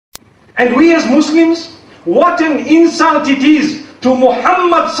And we as Muslims, what an insult it is to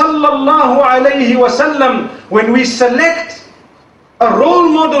Muhammad sallallahu alayhi wasallam when we select a role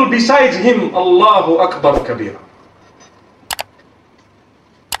model besides him. Allahu Akbar Kabira.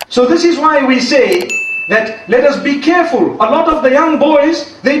 So this is why we say that let us be careful. A lot of the young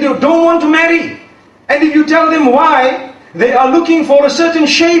boys, they don't want to marry. And if you tell them why, they are looking for a certain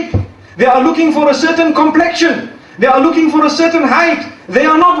shape. They are looking for a certain complexion. They are looking for a certain height. They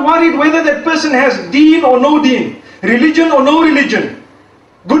are not worried whether that person has deen or no deen, religion or no religion,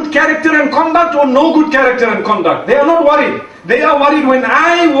 good character and conduct or no good character and conduct. They are not worried. They are worried when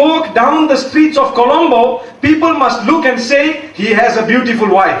I walk down the streets of Colombo, people must look and say, he has a beautiful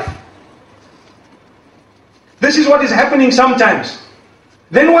wife. This is what is happening sometimes.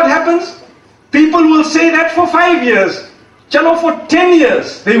 Then what happens? People will say that for 5 years. Chalo, for 10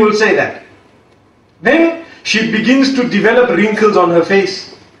 years they will say that. Then she begins to develop wrinkles on her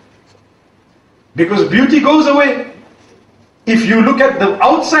face. Because beauty goes away. If you look at the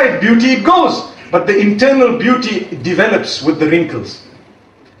outside beauty, it goes. But the internal beauty develops with the wrinkles.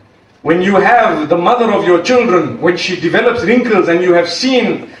 When you have the mother of your children, when she develops wrinkles and you have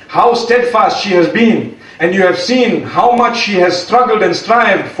seen how steadfast she has been, and you have seen how much she has struggled and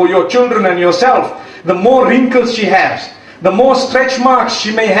strived for your children and yourself, the more wrinkles she has, the more stretch marks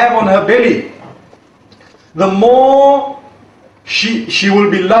she may have on her belly, the more she will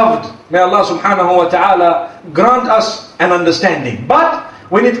be loved. May Allah subhanahu wa ta'ala grant us an understanding. But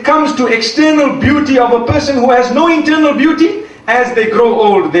when it comes to external beauty of a person who has no internal beauty, as they grow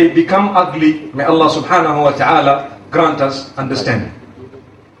old, they become ugly. May Allah subhanahu wa ta'ala grant us understanding.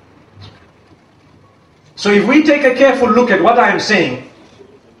 So if we take a careful look at what I am saying,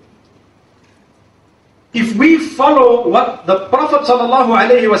 if we follow what the Prophet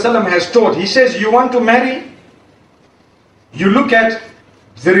ﷺ has taught, he says, you want to marry, you look at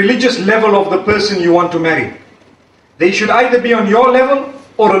the religious level of the person you want to marry. They should either be on your level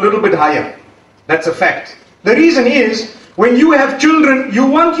or a little bit higher. That's a fact. The reason is, when you have children, you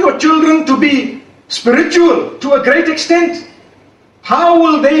want your children to be spiritual to a great extent. How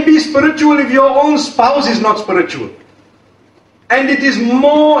will they be spiritual if your own spouse is not spiritual? And it is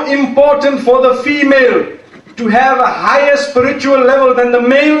more important for the female to have a higher spiritual level than the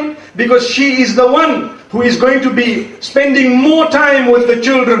male, because she is the one who is going to be spending more time with the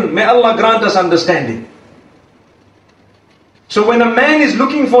children. May Allah grant us understanding. So when a man is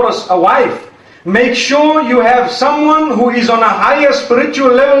looking for a wife, make sure you have someone who is on a higher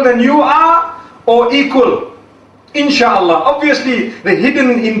spiritual level than you are, or equal. Inshallah. Obviously, the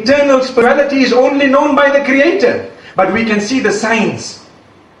hidden internal spirituality is only known by the Creator. But we can see the signs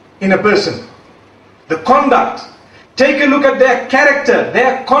in a person. The conduct. Take a look at their character,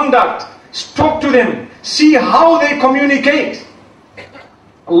 their conduct. Talk to them. See how they communicate.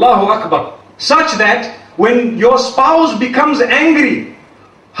 Allahu Akbar. Such that when your spouse becomes angry,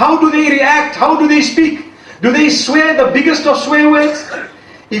 how do they react? How do they speak? Do they swear the biggest of swear words?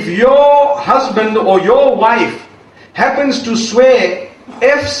 If your husband or your wife happens to swear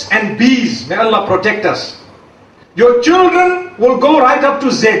F's and B's, may Allah protect us, your children will go right up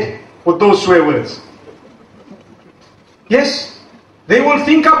to Z with those swear words. Yes, they will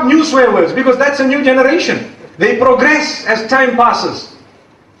think up new swear words, because that's a new generation. They progress as time passes.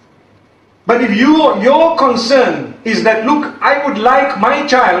 But if your concern is that, look, I would like my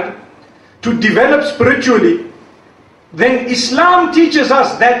child to develop spiritually, then Islam teaches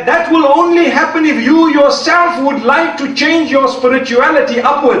us that that will only happen if you yourself would like to change your spirituality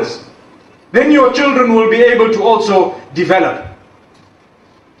upwards. Then your children will be able to also develop.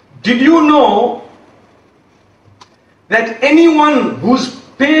 Did you know that anyone whose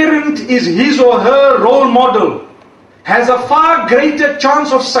parent is his or her role model has a far greater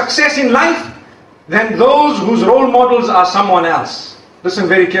chance of success in life than those whose role models are someone else? Listen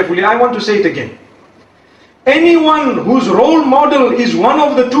very carefully, I want to say it again. Anyone whose role model is one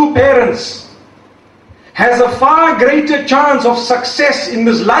of the two parents has a far greater chance of success in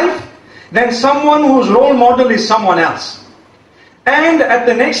this life than someone whose role model is someone else. And at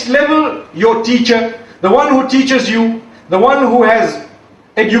the next level, your teacher, the one who teaches you, the one who has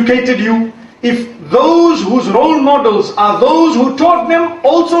educated you, if those whose role models are those who taught them,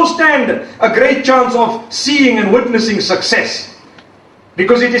 also stand a great chance of seeing and witnessing success.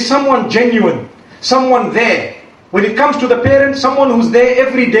 Because it is someone genuine, someone there. When it comes to the parents, someone who's there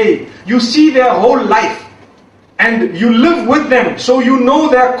every day. You see their whole life and you live with them, so you know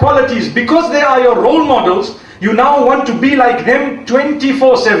their qualities. Because they are your role models, you now want to be like them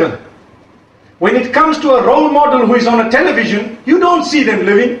 24/7. When it comes to a role model who is on a television, you don't see them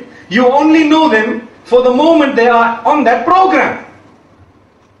living. You only know them for the moment they are on that program.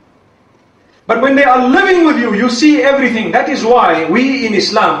 But when they are living with you, you see everything. That is why we in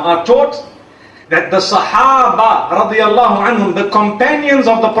Islam are taught that the Sahaba radiallahu anhum, the companions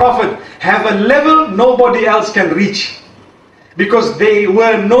of the Prophet, have a level nobody else can reach. Because they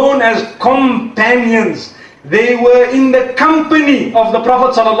were known as companions. They were in the company of the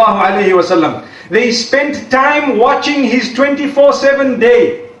Prophet sallallahu alaihi wasallam. They spent time watching his 24/7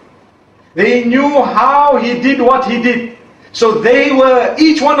 day. They knew how he did what he did. So they were,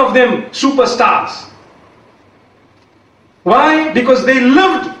 each one of them, superstars. Why? Because they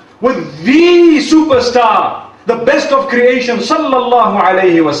lived with the superstar, the best of creation, sallallahu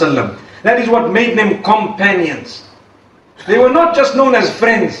alaihi wasallam. That is what made them companions. They were not just known as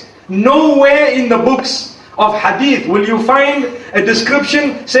friends. Nowhere in the books of hadith will you find a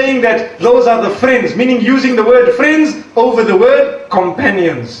description saying that those are the friends, meaning using the word friends over the word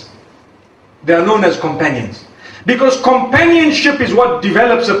companions. They are known as companions. Because companionship is what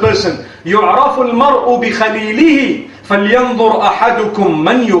develops a person. يُعْرَفُ الْمَرْءُ بِخَلِيلِهِ فَلْيَنْظُرْ أَحَدُكُمْ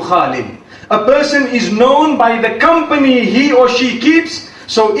مَنْ يُخَالِلْ. A person is known by the company he or she keeps.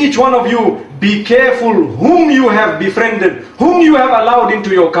 So each one of you, be careful whom you have befriended, whom you have allowed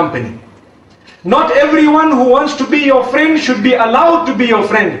into your company. Not everyone who wants to be your friend should be allowed to be your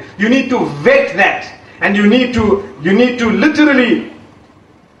friend. You need to vet that. And you need to literally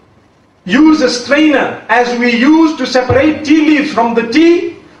use a strainer. As we use to separate tea leaves from the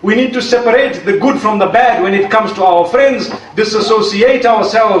tea, we need to separate the good from the bad when it comes to our friends, disassociate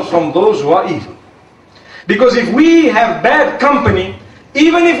ourselves from those who are evil. Because if we have bad company,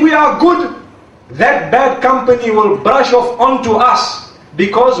 even if we are good, that bad company will brush off onto us,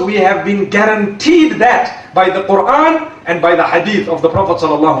 because we have been guaranteed that by the Quran and by the hadith of the Prophet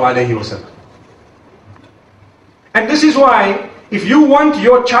sallallahu alaihi wasallam. And this is why, if you want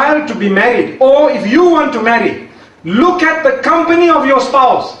your child to be married, or if you want to marry, look at the company of your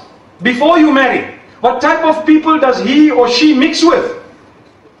spouse before you marry. What type of people does he or she mix with?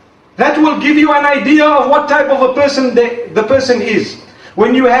 That will give you an idea of what type of a person the person is.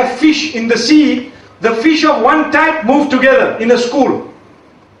 When you have fish in the sea, the fish of one type move together in a school.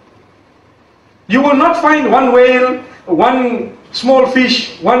 You will not find one whale, one small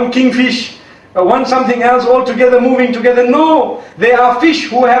fish, one kingfish, one something else all together moving together. No, they are fish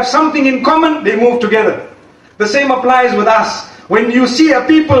who have something in common, they move together. The same applies with us. When you see a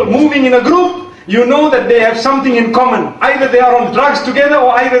people moving in a group, you know that they have something in common. Either they are on drugs together,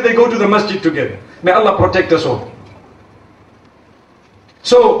 or either they go to the masjid together. May Allah protect us all.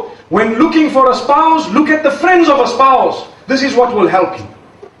 So, when looking for a spouse, look at the friends of a spouse. This is what will help you.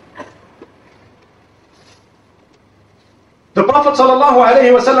 The Prophet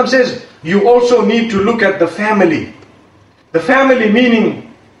ﷺ says, you also need to look at the family. The family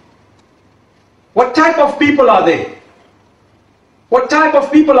meaning, what type of people are they? What type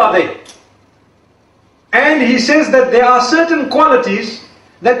of people are they? And he says that there are certain qualities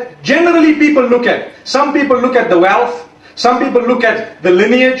that generally people look at. Some people look at the wealth. Some people look at the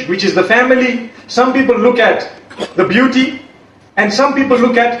lineage, which is the family. Some people look at the beauty. And some people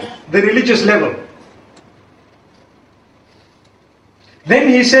look at the religious level. Then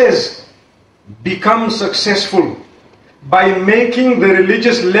he says, become successful by making the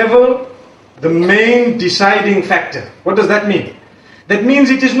religious level the main deciding factor. What does that mean? That means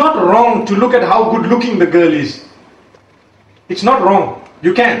it is not wrong to look at how good looking the girl is. It's not wrong.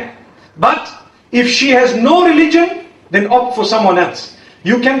 You can. But if she has no religion, then opt for someone else.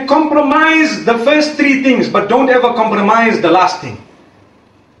 You can compromise the first three things, but don't ever compromise the last thing.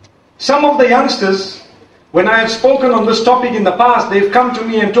 Some of the youngsters, when I have spoken on this topic in the past, they've come to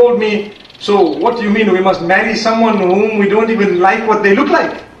me and told me, so what do you mean we must marry someone whom we don't even like what they look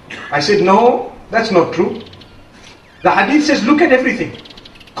like? I said, no, that's not true. The hadith says look at everything.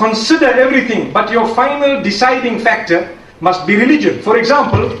 Consider everything, but your final deciding factor must be religion. For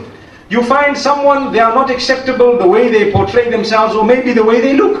example, you find someone, they are not acceptable the way they portray themselves, or maybe the way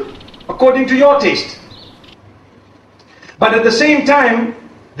they look, according to your taste. But at the same time,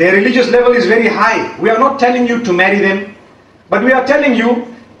 their religious level is very high. We are not telling you to marry them, but we are telling you,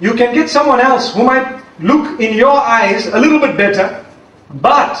 you can get someone else who might look in your eyes a little bit better,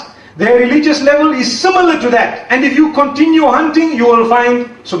 but their religious level is similar to that. And if you continue hunting, you will find,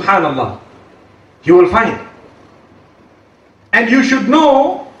 subhanallah, you will find. And you should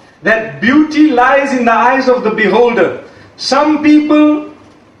know that beauty lies in the eyes of the beholder. Some people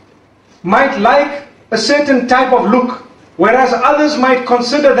might like a certain type of look, whereas others might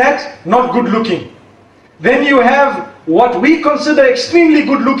consider that not good looking. Then you have what we consider extremely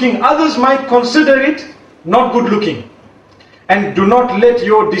good looking, others might consider it not good looking. And do not let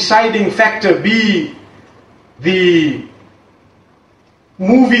your deciding factor be the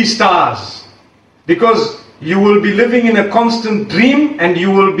movie stars Because you will be living in a constant dream and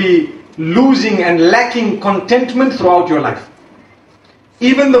you will be losing and lacking contentment throughout your life.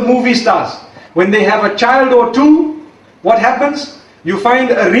 Even the movie stars, when they have a child or two, what happens? You find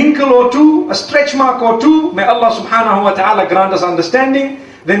a wrinkle or two, a stretch mark or two. May Allah subhanahu wa ta'ala grant us understanding.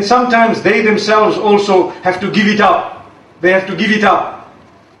 Then sometimes they themselves also have to give it up. They have to give it up.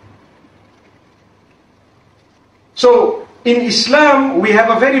 So in Islam, we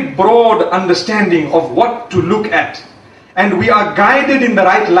have a very broad understanding of what to look at. And we are guided in the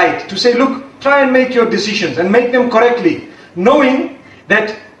right light to say, look, try and make your decisions and make them correctly. Knowing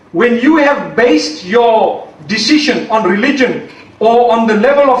that when you have based your decision on religion or on the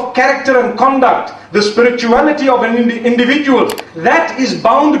level of character and conduct, the spirituality of an individual, that is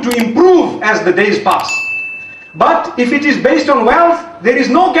bound to improve as the days pass. But if it is based on wealth, there is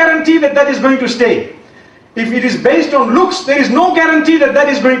no guarantee that that is going to stay. If it is based on looks, there is no guarantee that that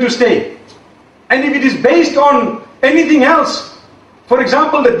is going to stay. And if it is based on anything else, for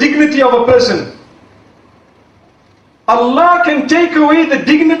example, the dignity of a person, Allah can take away the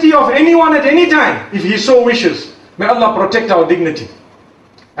dignity of anyone at any time if He so wishes. May Allah protect our dignity.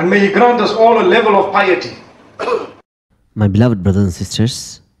 And may He grant us all a level of piety. My beloved brothers and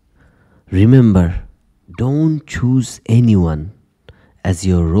sisters, remember, don't choose anyone as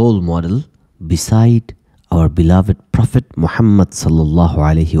your role model beside our beloved Prophet Muhammad sallallahu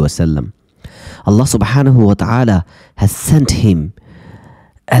alaihi wasallam. Allah subhanahu wa ta'ala has sent him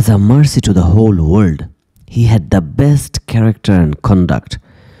as a mercy to the whole world. He had the best character and conduct.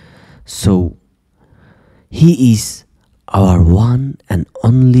 So he is our one and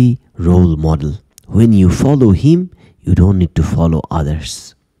only role model. When you follow him, you don't need to follow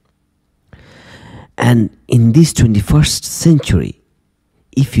others. And in this 21st century,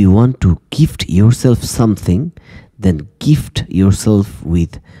 if you want to gift yourself something, then gift yourself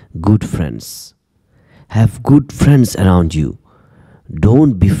with good friends. Have good friends around you.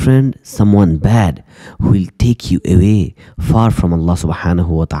 Don't befriend someone bad who will take you away far from Allah subhanahu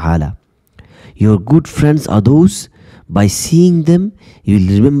wa ta'ala. Your good friends are those, by seeing them, you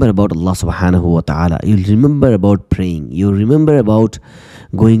will remember about Allah subhanahu wa ta'ala. You will remember about praying. You will remember about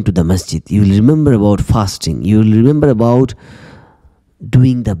going to the masjid. You will remember about fasting. You will remember about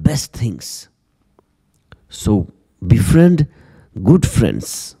doing the best things. So befriend good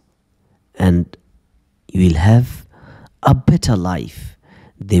friends and you will have a better life.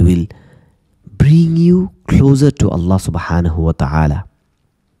 They will bring you closer to Allah subhanahu wa ta'ala.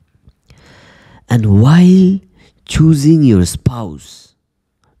 And while choosing your spouse,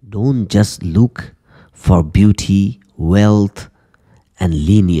 don't just look for beauty, wealth and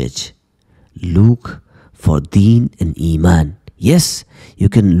lineage. Look for deen and iman. Yes, you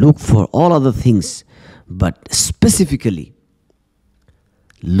can look for all other things, but specifically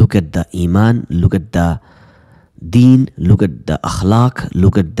look at the iman, look at the deen, look at the akhlaq,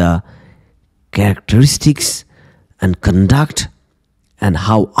 look at the characteristics and conduct, and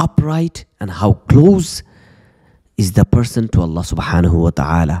how upright and how close is the person to Allah subhanahu wa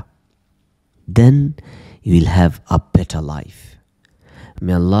ta'ala. Then you will have a better life.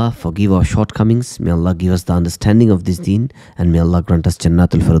 May Allah forgive our shortcomings. May Allah give us the understanding of this deen, and may Allah grant us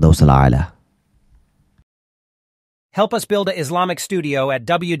Jannatul Firdaus al-A'la. Help us build an Islamic studio at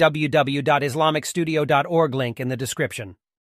www.islamicstudio.org, link in the description.